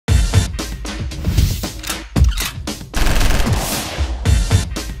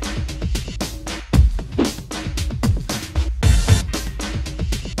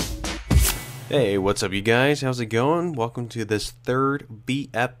Hey, what's up you guys? How's it going? Welcome to this third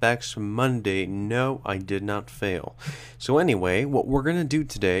VFX Monday. No, I did not fail. So anyway, what we're going to do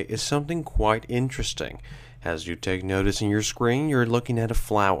today is something quite interesting. As you take notice in your screen, you're looking at a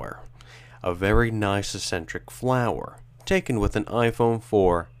flower. A very nice eccentric flower. Taken with an iPhone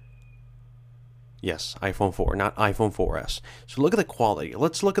 4. Yes, iPhone 4, not iPhone 4S. So look at the quality.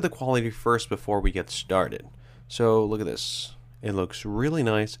 Let's look at the quality first before we get started. So look at this. It looks really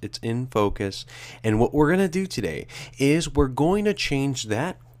nice. It's in focus. And what we're going to do today is we're going to change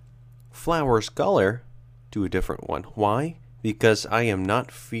that flower's color to a different one. Why? Because I am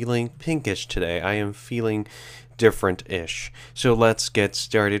not feeling pinkish today. I am feeling different-ish. So let's get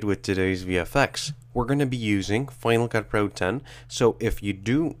started with today's VFX. We're going to be using Final Cut Pro 10. So if you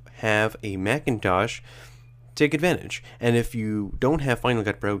do have a Macintosh, take advantage. And if you don't have Final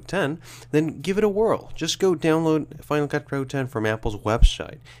Cut Pro 10, then give it a whirl. Just go download Final Cut Pro 10 from Apple's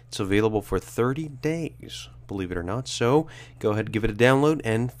website. It's available for 30 days, believe it or not. So go ahead, give it a download,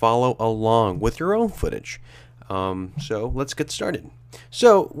 and follow along with your own footage. So let's get started.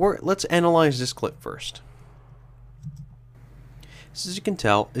 So let's analyze this clip first. So as you can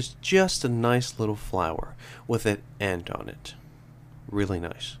tell, it's just a nice little flower with an ant on it. Really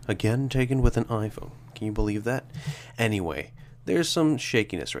nice. Again, taken with an iPhone. Can you believe that? Anyway, there's some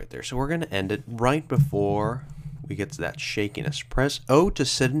shakiness right there. So we're going to end it right before we get to that shakiness. Press O to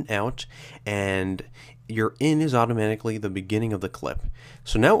sit in out, and your in is automatically the beginning of the clip.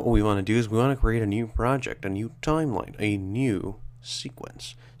 So now what we want to do is we want to create a new project, a new timeline, a new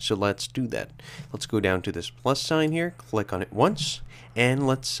sequence. So let's do that. Let's go down to this plus sign here, click on it once, and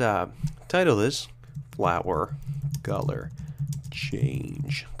let's title this Flower Color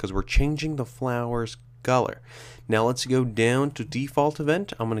Change, because we're changing the flower's color. Now let's go down to default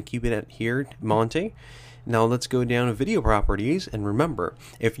event. I'm going to keep it at here, Monte. Now let's go down to video properties, and remember,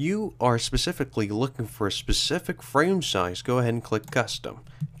 if you are specifically looking for a specific frame size, go ahead and click custom.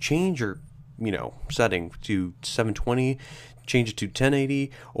 Change your setting to 720, change it to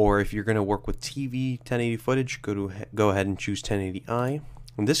 1080, or if you're going to work with TV 1080 footage, go ahead and choose 1080i.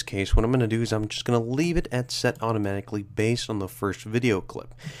 In this case, what I'm going to do is I'm just going to leave it at set automatically based on the first video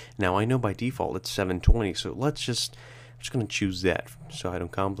clip. Now I know by default it's 720, so I'm just going to choose that so I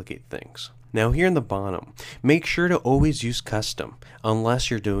don't complicate things. Now here in the bottom, make sure to always use custom unless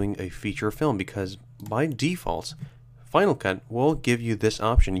you're doing a feature film, because by default, Final Cut will give you this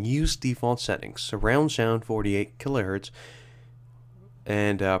option: use default settings, surround sound 48 kHz,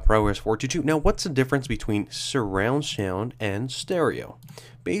 and ProRes 422. Now what's the difference between surround sound and stereo?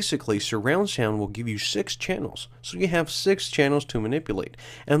 Basically, surround sound will give you 6 channels, so you have 6 channels to manipulate.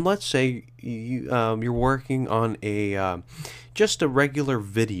 And let's say you're working on a just a regular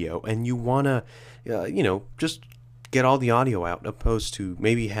video, and you want to just get all the audio out, opposed to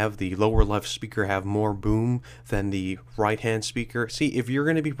maybe have the lower left speaker have more boom than the right hand speaker. See, if you're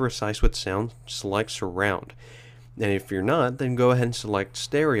going to be precise with sound, select surround. And if you're not, then go ahead and select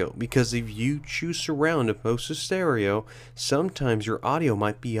stereo, because if you choose surround opposed to stereo, sometimes your audio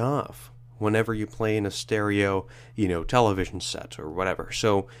might be off whenever you play in a stereo, television set or whatever.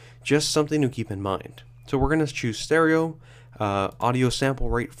 So just something to keep in mind. So we're going to choose stereo, audio sample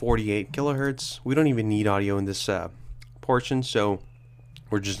rate 48 kilohertz. We don't even need audio in this portion, so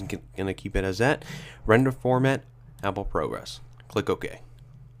we're just going to keep it as that. Render format, Apple ProRes. Click OK.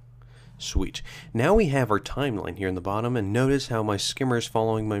 Sweet. Now we have our timeline here in the bottom, and notice how my skimmer is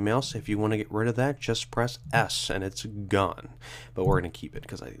following my mouse. If you want to get rid of that, just press S and it's gone. But we're going to keep it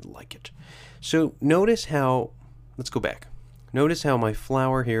because I like it. So notice how, let's go back. Notice how my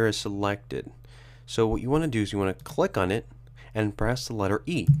flower here is selected. So what you want to do is you want to click on it and press the letter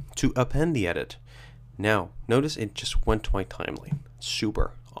E to append the edit. Now notice it just went to my timeline.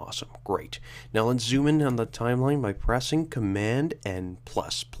 Super awesome. Great. Now let's zoom in on the timeline by pressing Command and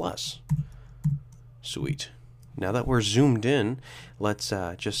plus plus. Sweet. Now that we're zoomed in, let's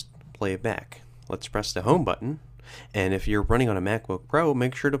just play it back. Let's press the home button, and if you're running on a MacBook Pro,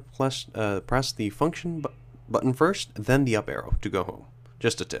 make sure to press the function button first, then the up arrow to go home.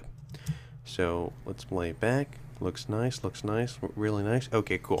 Just a tip. So let's play it back. Looks nice, really nice.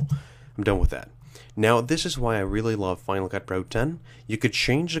 Okay, cool. I'm done with that. Now this is why I really love Final Cut Pro 10. You could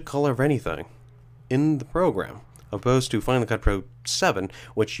change the color of anything in the program, opposed to Final Cut Pro 7,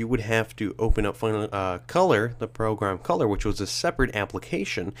 which you would have to open up Final Color, the program Color, which was a separate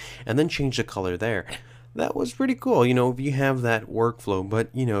application, and then change the color there. That was pretty cool, if you have that workflow. But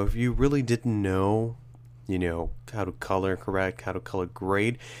if you really didn't know how to color correct, how to color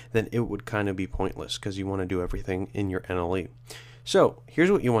grade, then it would kind of be pointless, because you want to do everything in your NLE. So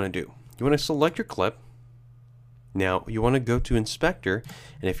here's what you want to do. You want to select your clip, Now you want to go to Inspector,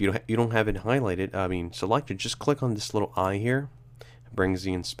 and if you don't have it highlighted, selected, just click on this little eye here. It brings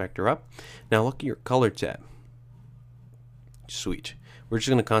the inspector up. Now look at your color tab. Sweet. We're just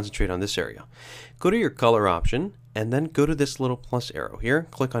going to concentrate on this area. Go to your color option, and then go to this little plus arrow here.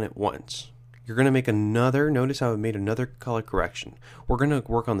 Click on it once. You're going to make another, notice how I made another color correction. We're going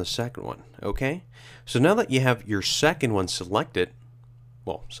to work on the second one, okay? So now that you have your second one selected,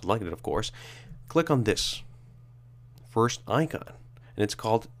 well, selected of course, click on this first icon, and it's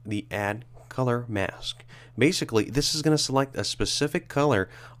called the Add Color Mask. Basically, this is going to select a specific color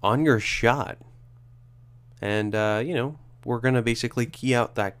on your shot, and we're going to basically key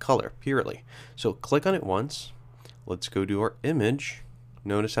out that color purely. So click on it once. Let's go to our image.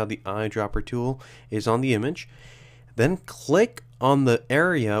 Notice how the eyedropper tool is on the image. Then click on the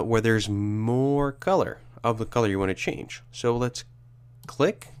area where there's more color of the color you want to change. So let's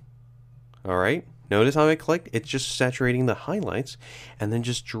click. All right. Notice how I clicked? It's just saturating the highlights, and then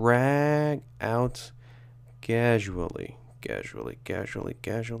just drag out casually.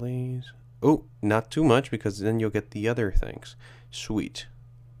 Oh, not too much, because then you'll get the other things. Sweet.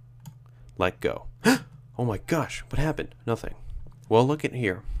 Let go. Oh my gosh, what happened? Nothing. Well, look at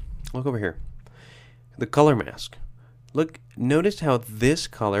here. Look over here. The color mask. Look, notice how this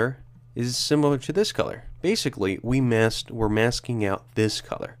color is similar to this color. Basically, we're masking out this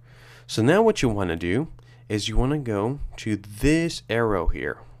color. So now what you want to do is you want to go to this arrow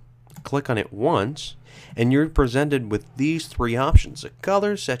here. Click on it once, and you're presented with these three options: a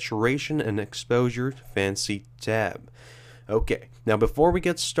color, saturation, and exposure fancy tab. Okay, now before we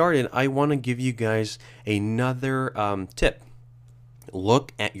get started, I want to give you guys another tip.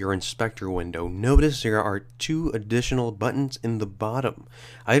 Look at your inspector window. Notice there are two additional buttons in the bottom.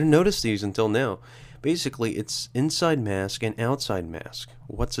 I didn't notice these until now. Basically, it's inside mask and outside mask.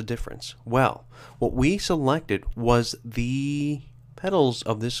 What's the difference? Well, what we selected was the petals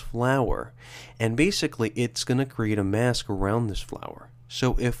of this flower, and basically it's going to create a mask around this flower.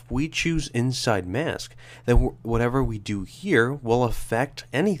 So if we choose inside mask, then whatever we do here will affect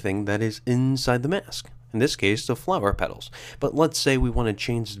anything that is inside the mask. In this case, the flower petals. But let's say we want to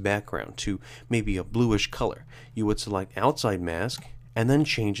change the background to maybe a bluish color. You would select outside mask and then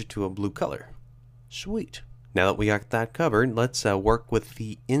change it to a blue color. Sweet. Now that we got that covered, let's work with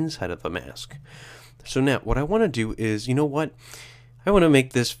the inside of the mask. So now what I want to do is, you know what? I want to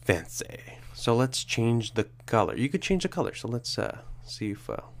make this fancy. So let's change the color. You could change the color. So let's see if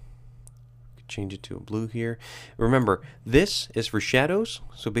we could change it to a blue here. Remember, this is for shadows.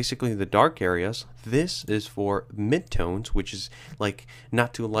 So basically the dark areas. This is for midtones, which is like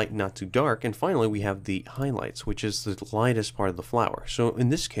not too light, not too dark. And finally, we have the highlights, which is the lightest part of the flower. So in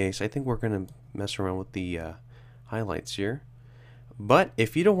this case, I think we're going to mess around with the highlights here. But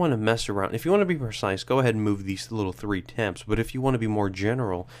if you don't want to mess around, if you want to be precise, go ahead and move these little three tabs. But if you want to be more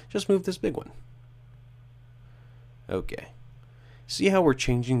general, just move this big one. Okay. See how we're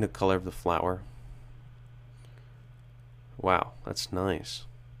changing the color of the flower? Wow, that's nice.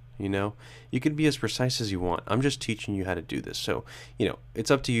 You know, you could be as precise as you want. I'm just teaching you how to do this. So, it's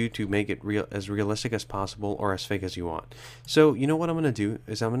up to you to make it as realistic as possible or as fake as you want. So, you know what I'm going to do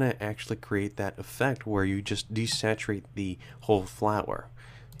is I'm going to actually create that effect where you just desaturate the whole flower.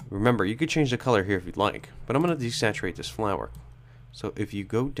 Remember, you could change the color here if you'd like, but I'm going to desaturate this flower. So if you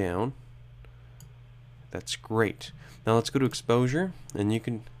go down, that's great. Now let's go to exposure, and you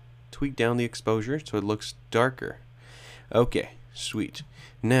can tweak down the exposure so it looks darker. Okay, sweet.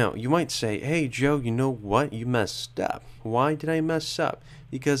 Now, you might say, hey Joe, you know what? You messed up. Why did I mess up?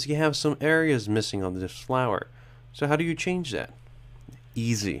 Because you have some areas missing on this flower. So how do you change that?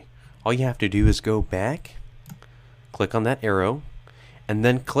 Easy. All you have to do is go back, click on that arrow, and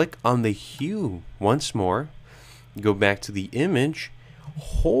then click on the hue once more. Go back to the image,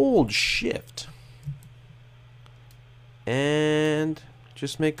 hold shift, and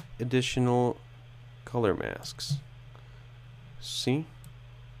just make additional color masks. See?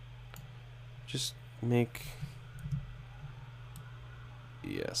 Just make...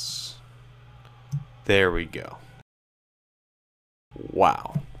 Yes. There we go.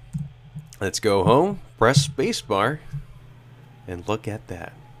 Wow. Let's go home, press spacebar, and look at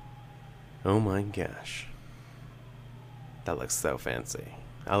that. Oh my gosh. That looks so fancy.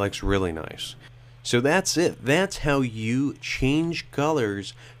 That looks really nice. So that's it. That's how you change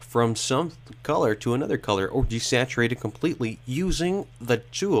colors from some color to another color or desaturate it completely using the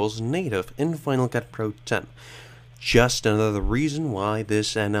tools native in Final Cut Pro 10. Just another reason why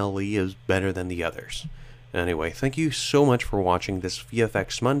this NLE is better than the others. Anyway, thank you so much for watching this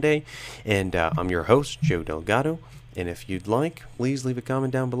VFX Monday, and I'm your host, Joe Delgado. And if you'd like, please leave a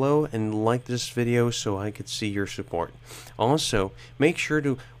comment down below and like this video so I could see your support. Also, make sure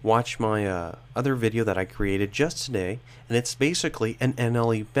to watch my other video that I created just today, and it's basically an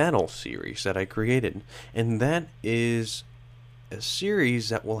NLE battle series that I created. And that is a series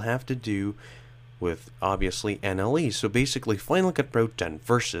that will have to do with, obviously, NLE. So basically, Final Cut Pro 10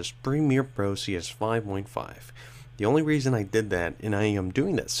 versus Premiere Pro CS 5.5. The only reason I did that, and I am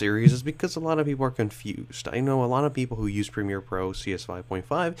doing that series, is because a lot of people are confused. I know a lot of people who use Premiere Pro CS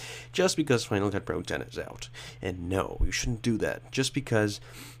 5.5 just because Final Cut Pro 10 is out. And no, you shouldn't do that. Just because,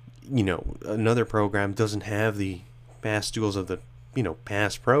 you know, another program doesn't have the past tools of the, you know,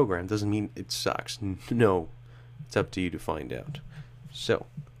 past program doesn't mean it sucks. No, it's up to you to find out. So,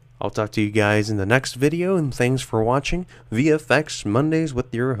 I'll talk to you guys in the next video, and thanks for watching VFX Mondays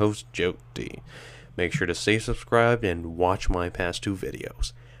with your host, Joe D. Make sure to stay subscribed and watch my past 2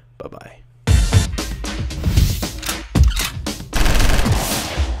 videos. Bye-bye.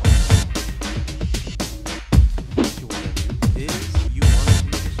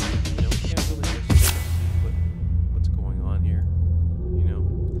 What's going on here? You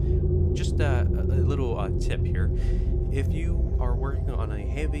know, just a little tip here. If you are working on a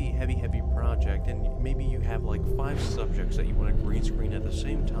heavy project, and maybe you have like 5 subjects that you want to green screen at the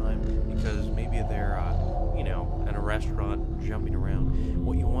same time because maybe they're, you know, in a restaurant jumping around,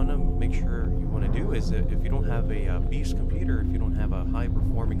 what you want to make sure you want to do is that if you don't have a beast computer, if you don't have a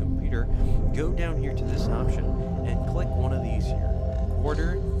high-performing computer, go down here to this option and click one of these here: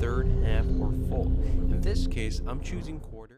 quarter, third, half, or full. In this case, I'm choosing quarter.